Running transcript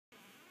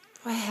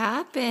What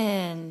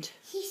happened?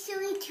 He's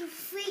going to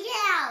freak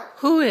out.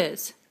 Who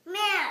is?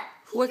 Matt,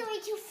 he's What?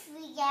 going to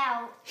freak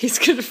out. He's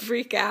gonna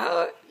freak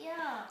out?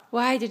 Yeah.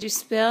 Why? Did you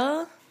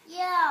spill?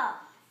 Yeah.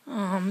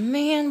 Oh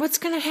man, what's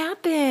gonna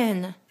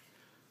happen?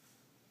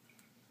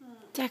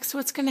 Dex,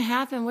 what's gonna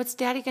happen? What's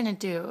Daddy gonna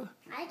do?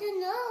 I don't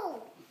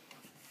know.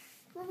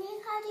 Mommy,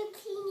 how do you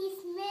clean his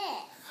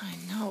mess?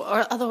 I know,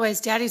 or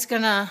otherwise Daddy's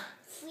gonna...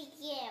 Freak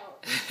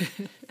out.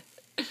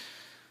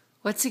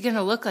 What's he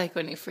gonna look like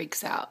when he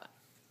freaks out?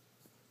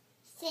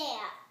 Sad.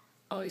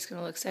 Oh, he's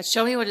gonna look sad.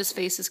 Show me what his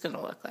face is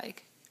gonna look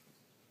like.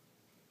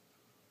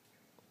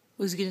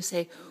 Who's he gonna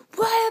say,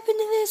 what happened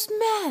to this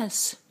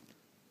mess?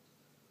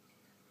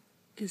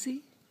 Is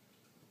he?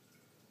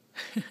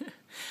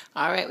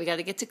 All right, we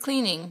gotta get to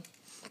cleaning.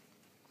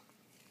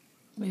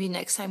 Maybe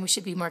next time we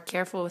should be more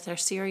careful with our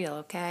cereal,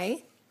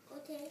 okay?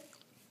 Okay.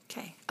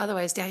 Okay,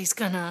 otherwise Daddy's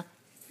gonna...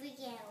 Freak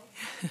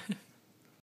out.